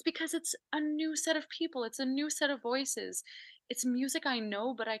 It's because it's a new set of people, it's a new set of voices. It's music I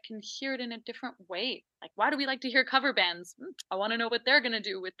know, but I can hear it in a different way. Like, why do we like to hear cover bands? I want to know what they're going to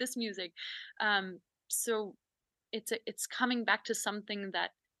do with this music. So it's coming back to something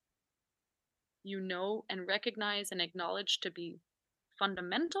that you know and recognize and acknowledge to be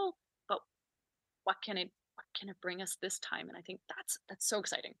fundamental, but what can it bring us this time? And I think that's so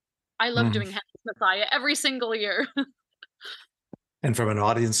exciting. I love Mhm. doing Handel's Messiah every single year. And from an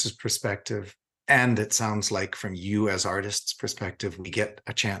audience's perspective, and it sounds like from you as artists' perspective, we get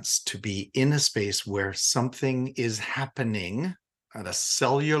a chance to be in a space where something is happening at a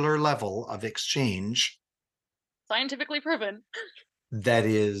cellular level of exchange Scientifically proven. that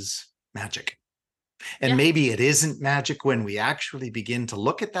is magic. And Yeah. maybe it isn't magic when we actually begin to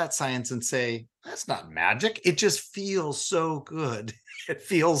look at that science and say, that's not magic. It just feels so good. It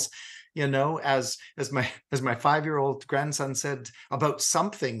feels, as my 5-year-old grandson said about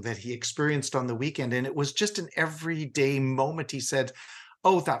something that he experienced on the weekend, and it was just an everyday moment. He said,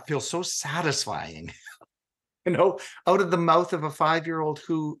 oh, that feels so satisfying. Out of the mouth of a 5-year-old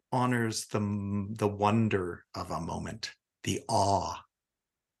who honors the wonder of a moment, the awe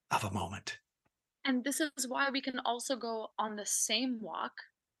of a moment. And this is why we can also go on the same walk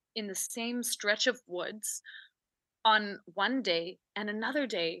in the same stretch of woods on one day, and another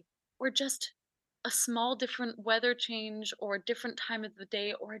day where just a small different weather change or a different time of the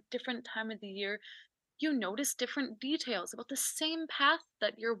day or a different time of the year, you notice different details about the same path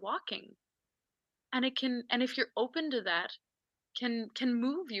that you're walking. And if you're open to that, can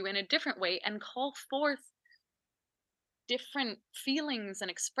move you in a different way and call forth different feelings and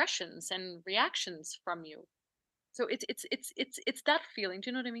expressions and reactions from you. So it's that feeling. Do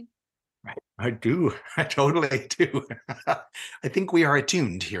you know what I mean? I do. I totally do. I think we are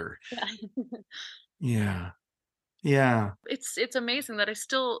attuned here. Yeah. Yeah. Yeah. It's amazing that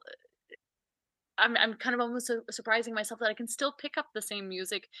I'm kind of almost surprising myself that I can still pick up the same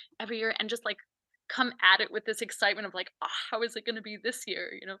music every year and just like come at it with this excitement of like, oh, how is it going to be this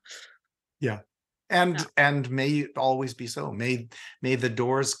year? Yeah. Yeah. And may it always be so. May the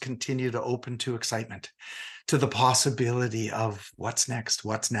doors continue to open to excitement, to the possibility of what's next,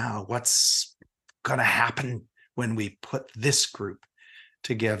 what's now, what's gonna happen when we put this group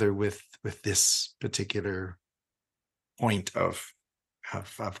together with this particular point of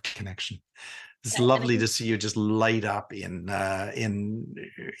connection. It's And I lovely think to see you just light up in the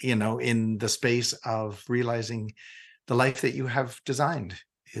space of realizing the life that you have designed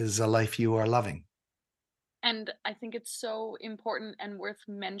is a life you are loving. and I think it's so important and worth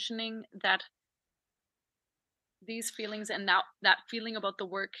mentioning that these feelings and that feeling about the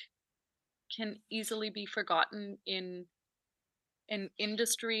work can easily be forgotten in an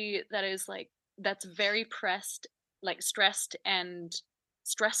industry that is like that's very pressed, like stressed and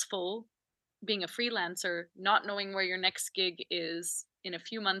stressful, being a freelancer, not knowing where your next gig is in a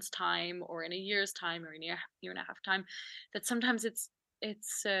few months time or in a year's time or in a year and a half time, that sometimes it's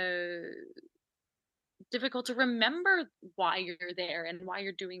difficult to remember why you're there and why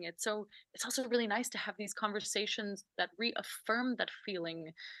you're doing it. So it's also really nice to have these conversations that reaffirm that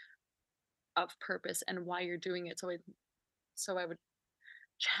feeling of purpose and why you're doing it. So I would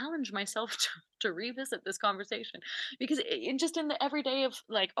challenge myself to revisit this conversation, because just in the everyday of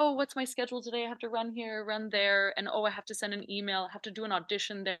like, oh, what's my schedule today? I have to run here, run there, and oh, I have to send an email, I have to do an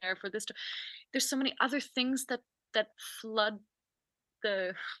audition there for this. There's so many other things that flood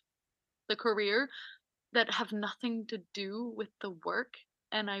the the career that have nothing to do with the work,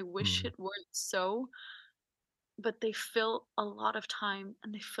 and I wish Mm. it weren't so, but they fill a lot of time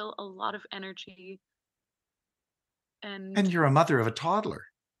and they fill a lot of energy. And And you're a mother of a toddler.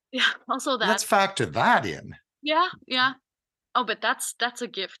 yeah, also that. Let's factor that in. Yeah, yeah. Oh, but that's a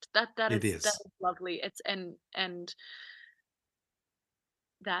gift. That that It is that is. is lovely. It's and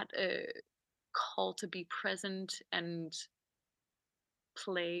that call to be present and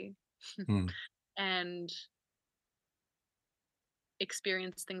play Mm. and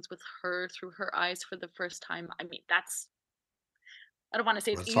experience things with her through her eyes for the first time. I mean, that's, I don't want to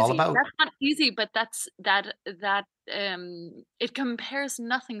say What it's it's all easy. about. That's not easy, but that it compares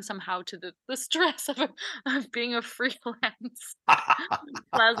nothing somehow to the stress of being a freelance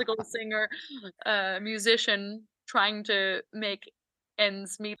classical singer, musician trying to make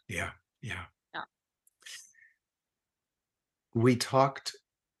ends meet. Yeah, yeah. Yeah. We talked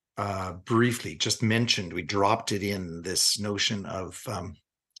briefly, just mentioned, we dropped it in this notion of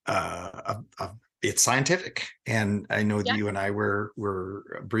it's scientific, and I know that Yeah. you and I were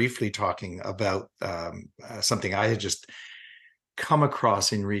briefly talking about something I had just come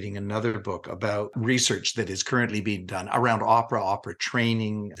across in reading another book about research that is currently being done around opera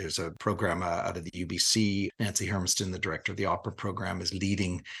training. There's a program out of the UBC. Nancy Hermiston, the director of the opera program, is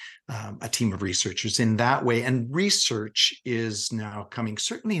leading a team of researchers in that way. And research is now coming,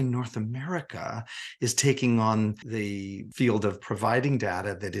 certainly in North America, is taking on the field of providing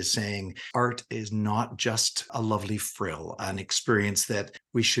data that is saying art is not just a lovely frill, an experience that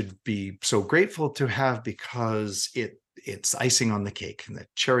we should be so grateful to have because it's icing on the cake and the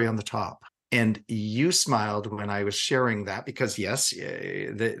cherry on the top. And you smiled when I was sharing that because yes,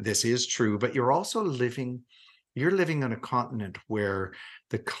 this is true, but you're living on a continent where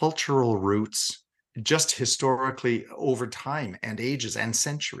the cultural roots, just historically over time and ages and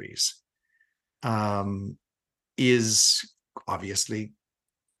centuries, is obviously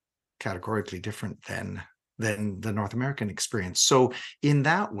categorically different than the North American experience. So in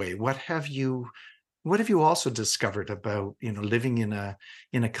that way, what have you also discovered about, living in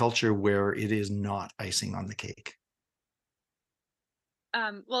a culture where it is not icing on the cake?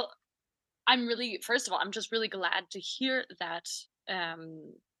 Well, I'm really, first of all, I'm just really glad to hear that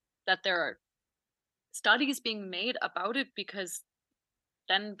um, that there are studies being made about it, because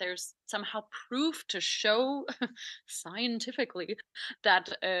then there's somehow proof to show scientifically that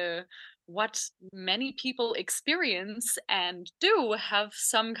what many people experience and do have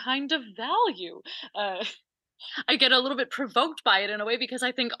some kind of value. Uh, I get a little bit provoked by it in a way, because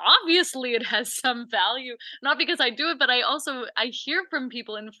I think obviously it has some value, not because I do it, but I hear from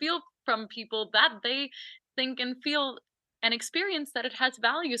people and feel from people that they think and feel and experience that it has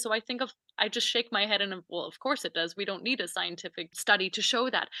value. So I just shake my head and well, of course it does. We don't need a scientific study to show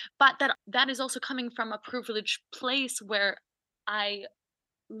that. But that is also coming from a privileged place where I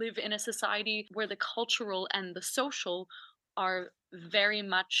live in a society where the cultural and the social are very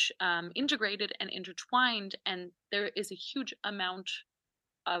much integrated and intertwined, and there is a huge amount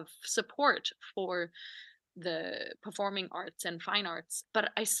of support for the performing arts and fine arts.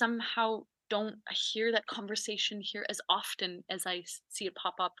 But I somehow don't hear that conversation here as often as see it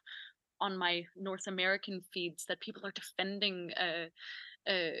pop up on my North American feeds, that people are defending uh,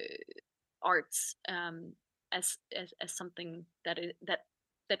 arts as something that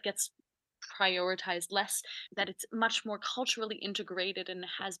gets prioritized less, that it's much more culturally integrated and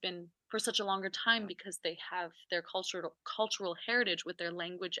has been for such a longer time, because they have their cultural heritage with their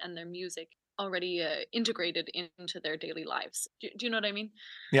language and their music already integrated into their daily lives. Do you know what I mean?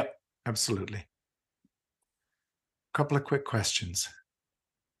 Yep, absolutely. Couple of quick questions.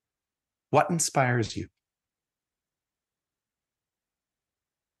 What inspires you?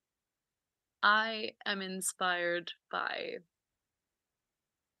 I am inspired by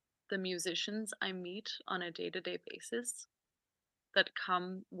the musicians I meet on a day-to-day basis, that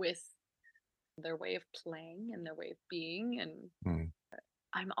come with their way of playing and their way of being. And Hmm.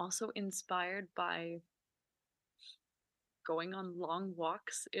 I'm also inspired by going on long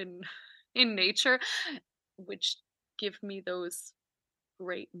walks in in nature, which give me those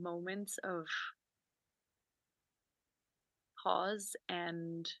great moments of pause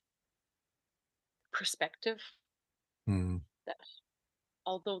and perspective, Hmm. that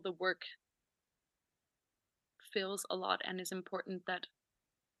although the work feels a lot and is important, that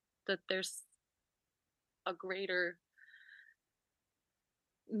there's a greater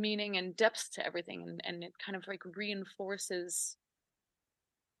meaning and depth to everything, and it kind of like reinforces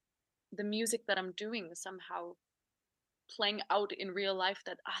the music that I'm doing somehow playing out in real life,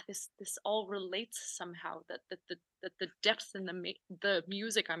 that this all relates somehow, that the depth in the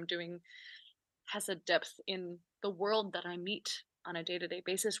music I'm doing has a depth in the world that I meet on a day-to-day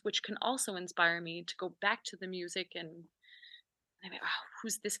basis, which can also inspire me to go back to the music and I'm like, wow,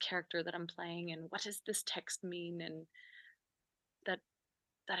 who's this character that I'm playing, and what does this text mean, and that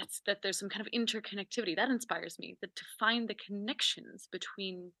that there's some kind of interconnectivity that inspires me, that to find the connections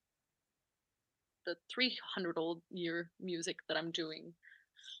between the 300 old year music that I'm doing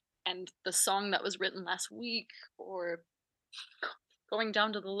and the song that was written last week, or going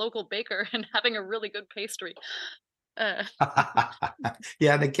down to the local baker and having a really good pastry.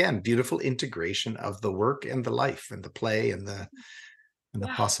 Yeah, and again, beautiful integration of the work and the life and the play and the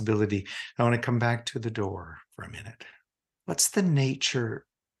Yeah. possibility. I want to come back to the door for a minute. What's the nature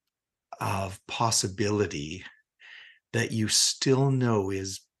of possibility that you still know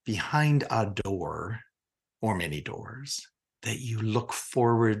is behind a door or many doors that you look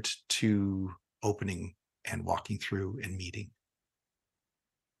forward to opening and walking through and meeting?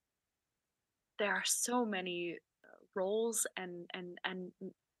 There are so many roles and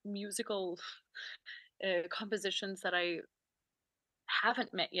musical compositions that I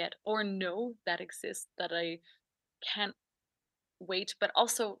haven't met yet or know that exist that I can't wait, but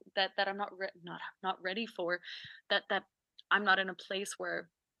also that I'm not ready for, that I'm not in a place where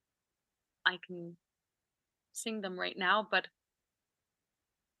I can sing them right now. But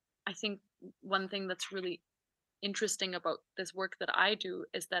I think one thing that's really interesting about this work that I do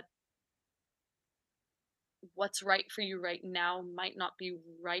is that what's right for you right now might not be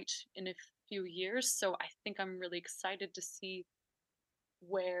right in a few years. So I think I'm really excited to see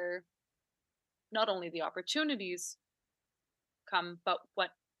where not only the opportunities come, but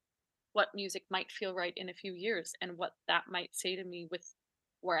what music might feel right in a few years, and what that might say to me with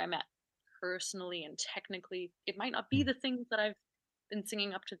where I'm at personally and technically. It might not be the things that I've been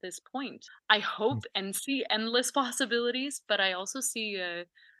singing up to this point. I hope and see endless possibilities, but I also see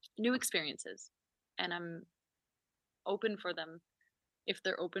new experiences, and I'm open for them if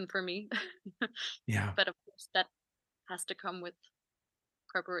they're open for me. Yeah. But of course, that has to come with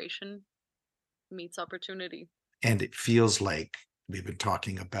preparation meets opportunity. And it feels like we've been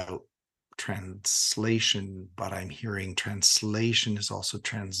talking about translation, but I'm hearing translation is also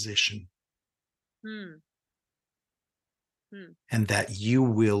transition. Hmm. Hmm. And that you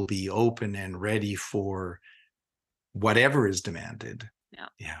will be open and ready for whatever is demanded. Yeah.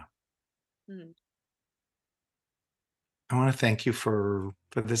 Yeah. Hmm. I want to thank you for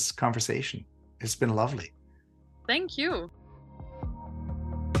this conversation. It's been lovely. Thank you.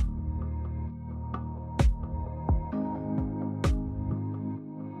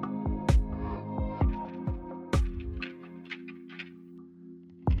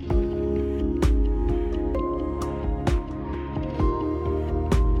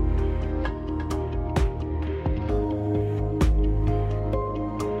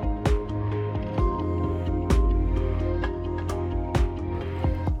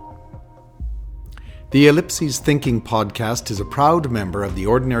 The Ellipses Thinking podcast is a proud member of the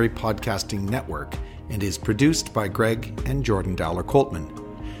Ordinary Podcasting Network and is produced by Greg and Jordan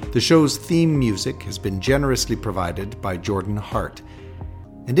Dowler-Coltman. The show's theme music has been generously provided by Jordan Hart.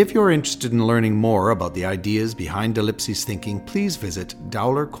 And if you're interested in learning more about the ideas behind Ellipses Thinking, please visit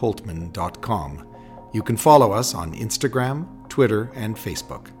dowlercoltman.com. You can follow us on Instagram, Twitter, and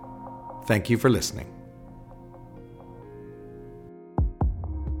Facebook. Thank you for listening.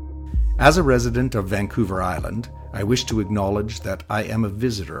 As a resident of Vancouver Island, I wish to acknowledge that I am a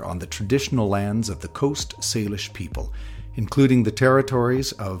visitor on the traditional lands of the Coast Salish people, including the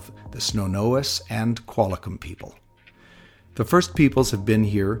territories of the Snow-Noas and Qualicum people. The first peoples have been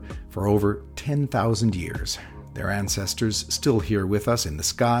here for over 10,000 years. Their ancestors still here with us in the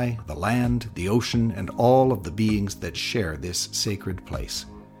sky, the land, the ocean, and all of the beings that share this sacred place.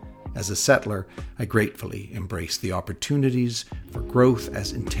 As a settler, I gratefully embrace the opportunities for growth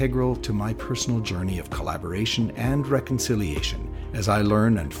as integral to my personal journey of collaboration and reconciliation as I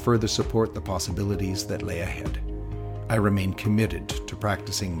learn and further support the possibilities that lay ahead. I remain committed to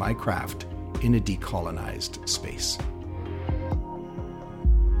practicing my craft in a decolonized space.